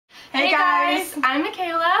guys, I'm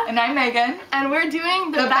Michaela. And I'm Megan. And we're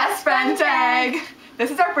doing the Best Friend Tag.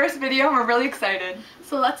 This is our first video and we're really excited.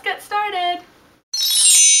 So let's get started.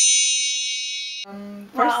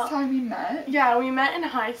 First time we met? Yeah, we met in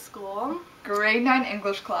high school. Grade 9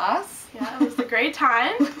 English class. Yeah, it was a great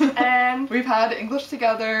time. And we've had English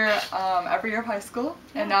together every year of high school.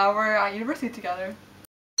 Yeah. And now we're at university together.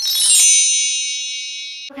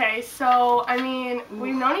 Okay, so, I mean,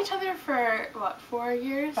 we've known each other for, what, 4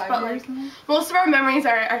 years? 5 years? Like, most of our memories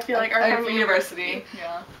are, I feel like, are from university.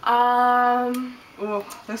 Yeah. Ooh,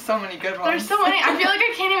 there's so many good ones. There's so many. I feel like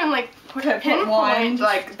I can't even, like, pinpoint one.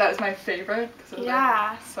 Like, that is my favorite.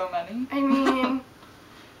 Yeah. Like, so many. I mean,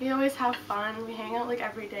 we always have fun. We hang out, like,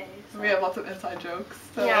 every day. So. We have lots of inside jokes.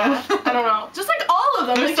 So. Yeah, I don't know. Just, like, all of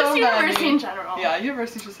them. There's like, so just university many. in general. Yeah,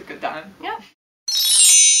 university's just a good time. Yeah.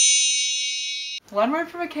 One word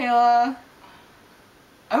for Michaela.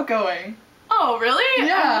 Outgoing. Oh, really?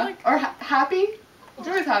 Yeah. Like... Or happy? She's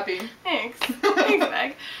always happy. Thanks. Thanks,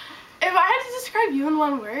 Meg. If I had to describe you in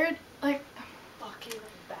one word, like... Lucky and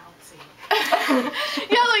bouncy.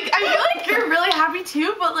 Yeah, like, I feel like you're really happy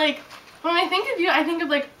too, but like, when I think of you, I think of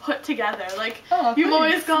like put together. Like, you've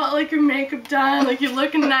always got like your makeup done, like you're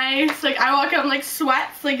looking nice. Like, I walk out in like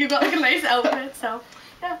sweats, like you've got like a nice outfit, so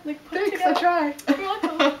yeah, like put Thanks, together. I try. You're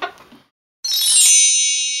welcome.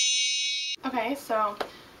 Okay, so,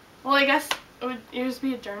 well, I guess would yours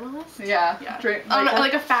be a journalist? Yeah.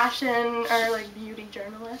 Like a fashion or like beauty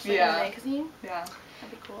journalist, like in a magazine? Yeah.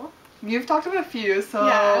 That'd be cool. You've talked about a few, so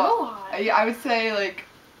yeah, a lot. I would say like,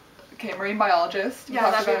 okay, marine biologist. Yeah,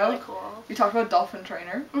 that'd be really cool. You talked about dolphin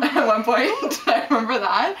trainer at one point. I remember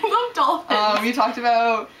that. I love dolphins. You talked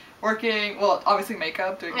about working, well, obviously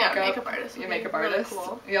makeup, doing makeup. Yeah, makeup artist. Yeah, makeup artist. Really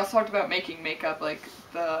cool. You also talked about making makeup, like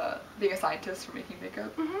being a scientist for making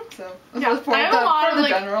makeup. Mm-hmm. So yeah, for I have a lot of the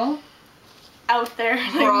like, general out there,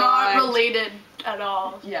 like not related at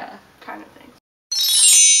all. Yeah. Kind of thing.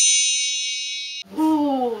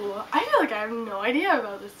 Ooh, I feel like I have no idea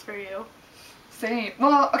about this for you. Same.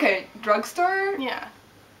 Well, okay, drugstore. Yeah.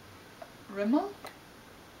 Rimmel?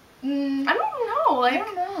 I don't know. Like, I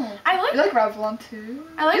don't know. You like Revlon too?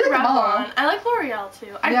 I like Revlon. I like L'Oreal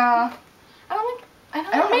too. I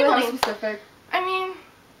don't really have specific. I mean,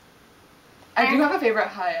 I do have a favorite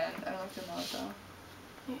high end. I don't know if you know it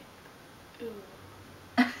though.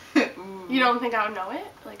 Ooh. Ooh. You don't think I would know it?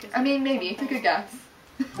 Like, I mean, maybe. Take a guess.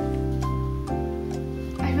 I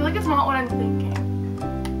feel like it's not what I'm thinking.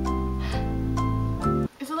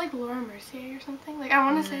 Is it like Laura Mercier or something? Like, I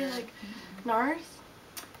want to say like NARS.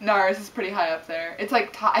 NARS is pretty high up there. It's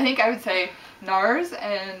like, I think I would say NARS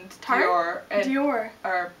and Dior. And Dior.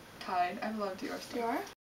 Or Tide. I love Dior stuff. Dior?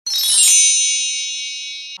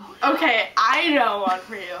 Okay, I know one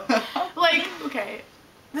for you. Like, okay,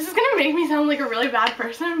 this is gonna make me sound like a really bad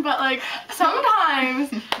person, but like,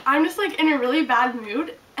 sometimes I'm just like in a really bad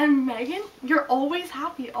mood, and Megan, you're always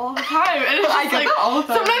happy all the time. And it's just, I get that all the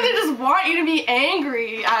time. Sometimes I just want you to be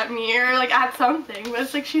angry at me or like at something, but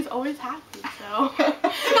it's like she's always happy, so. That's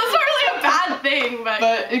not really a bad thing, but.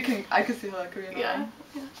 But I could see how that could be annoying.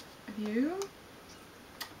 Yeah. You?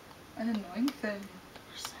 An annoying thing.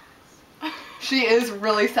 She is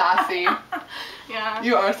really sassy. Yeah.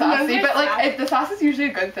 You are sassy, but like the sass is usually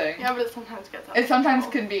a good thing. Yeah, but it sometimes gets out. It sometimes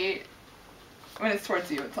can be, when it's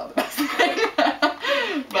towards you, it's not the best thing.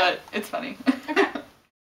 But it's funny.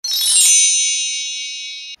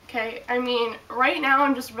 Okay, I mean, right now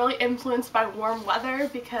I'm just really influenced by warm weather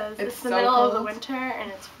because it's the middle of the winter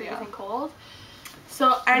and it's freezing cold.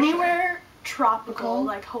 So anywhere tropical,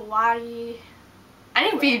 like Hawaii,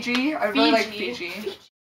 anywhere. Fiji. I really like Fiji.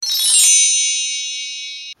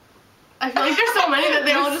 I feel like there's so many that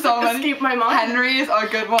they all just escape my mind. Henry is a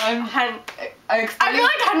good one. I feel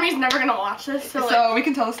like Henry's never gonna watch this, so we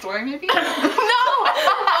can tell the story maybe? No!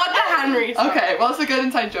 Not the Henry story. Okay, well it's a good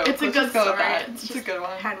inside joke. It's a good story. It's a good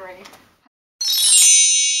one. Henry.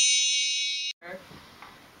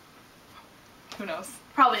 Who knows?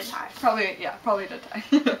 Probably a tie. Probably a tie.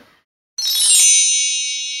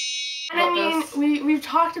 And I mean, we've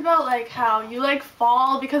talked about like how you like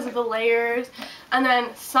fall because of the layers, and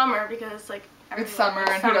then summer because like it's summer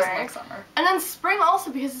and who doesn't like summer? And then spring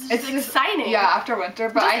also because it's just exciting. Yeah, after winter,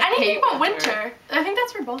 but just I hate anything but winter. I think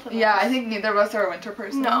that's for both of us. Yeah, I think neither of us are a winter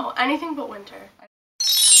person. No, anything but winter.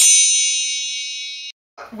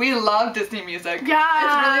 We love Disney music. Yeah.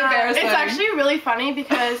 It's really embarrassing. It's actually really funny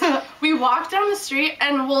because we walk down the street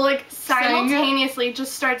and we'll like simultaneously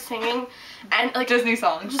just start singing and like Disney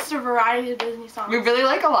songs. Just a variety of Disney songs. We really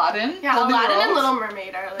like Aladdin. Yeah, Aladdin and Little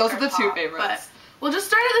Mermaid are like those are the two favorites. But we'll just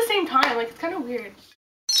start at the same time. Like it's kind of weird.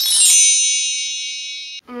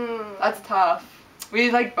 That's tough. We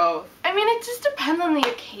like both. I I mean, it just depends on the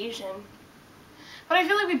occasion. But I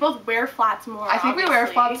feel like we both wear flats more. I think we wear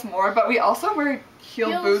flats more, but we also wear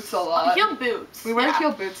heel boots a lot. Heel boots. We wear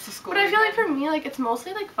heel boots to school. But I feel like for me, like, it's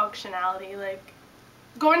mostly like functionality, like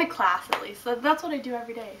going to class at least. That's what I do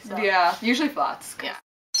every day. So. Yeah, usually flats. Yeah.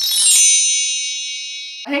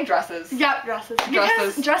 I think dresses. Yep, dresses.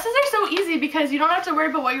 Because dresses are so easy because you don't have to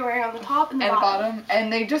worry about what you're wearing on the top and the bottom.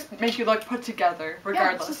 And they just make you look put together,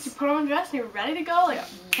 regardless. Yeah, just you put on a dress and you're ready to go, like,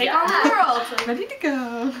 take on the world. Like, ready to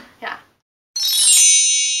go. Yeah.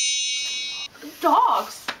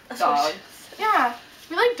 Dogs. Dogs. Yeah,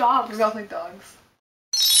 we like dogs. We both like dogs.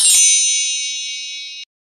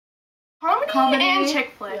 Comedy and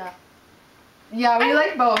chick flick. Yeah, we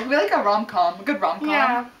like both. We like a rom-com, a good rom-com.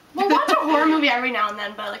 Yeah. We'll watch a horror movie every now and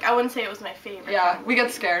then, but like I wouldn't say it was my favorite. Yeah, we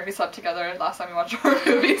get scared. We slept together last time we watched a horror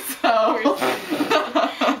movie, so.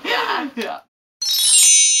 Yeah. Yeah.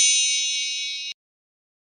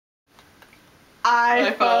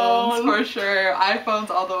 iPhones for sure. iPhones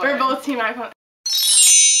all the way. We're both team iPhone.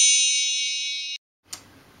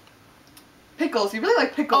 Pickles. You really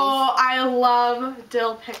like pickles. Oh, I love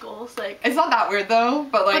dill pickles. Like, it's not that weird though,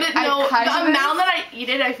 but like the amount that I eat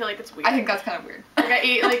it, I feel like it's weird. I think that's kind of weird. Like I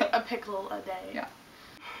eat like a pickle a day. Yeah.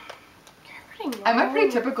 You're pretty I'm a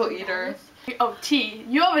pretty typical eater. Oh, tea.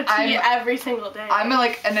 You have a tea every single day. I'm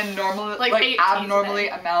an abnormal, like abnormally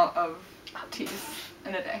amount of teas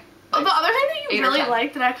in a day. Like, the other thing that you really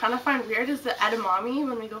like that I kind of find weird is the edamame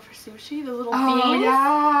when we go for sushi, the little beans. Oh yeah,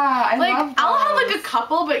 I love those. I'll have like a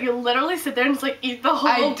couple, but you literally sit there and just like eat the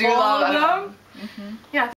whole bowl of them. Mm-hmm.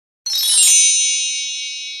 Yeah.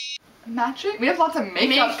 Matching? We have lots of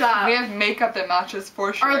makeup. We have makeup that matches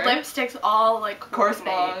for sure. Our lipsticks all like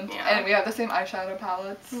correspond, yeah. And we have the same eyeshadow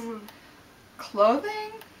palettes.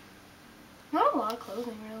 Clothing? Not a lot of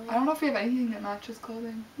clothing, really. I don't know if we have anything that matches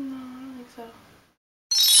clothing. No, I don't think so.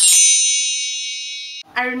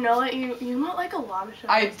 I know that you don't like a lot of shows.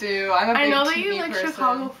 I do. I'm a big TV person. I know that you like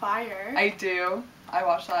Chicago Fire. I do. I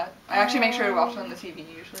watch that. I actually make sure to watch it on the TV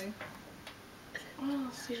usually. What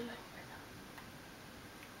else do you like?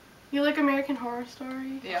 You like American Horror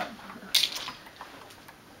Story? Yeah.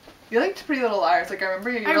 You liked Pretty Little Liars. Like I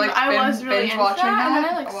remember you were like binge watching that and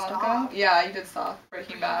then I, like, a while stopped. ago. Yeah, you did stop.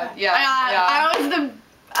 Breaking Bad. Yeah.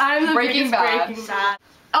 I'm the Breaking biggest Bad. Breaking Bad.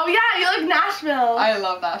 Oh yeah, you like Nashville. I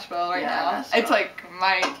love Nashville now. Nashville. It's like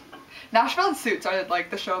Nashville and Suits are like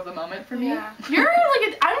the show of the moment for me. Yeah. You're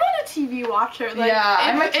like I'm not a TV watcher. Like, yeah,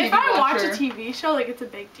 I'm a TV If I watch watcher. a TV show, like it's a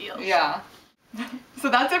big deal. Yeah. So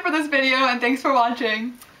that's it for this video, and thanks for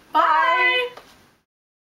watching. Bye.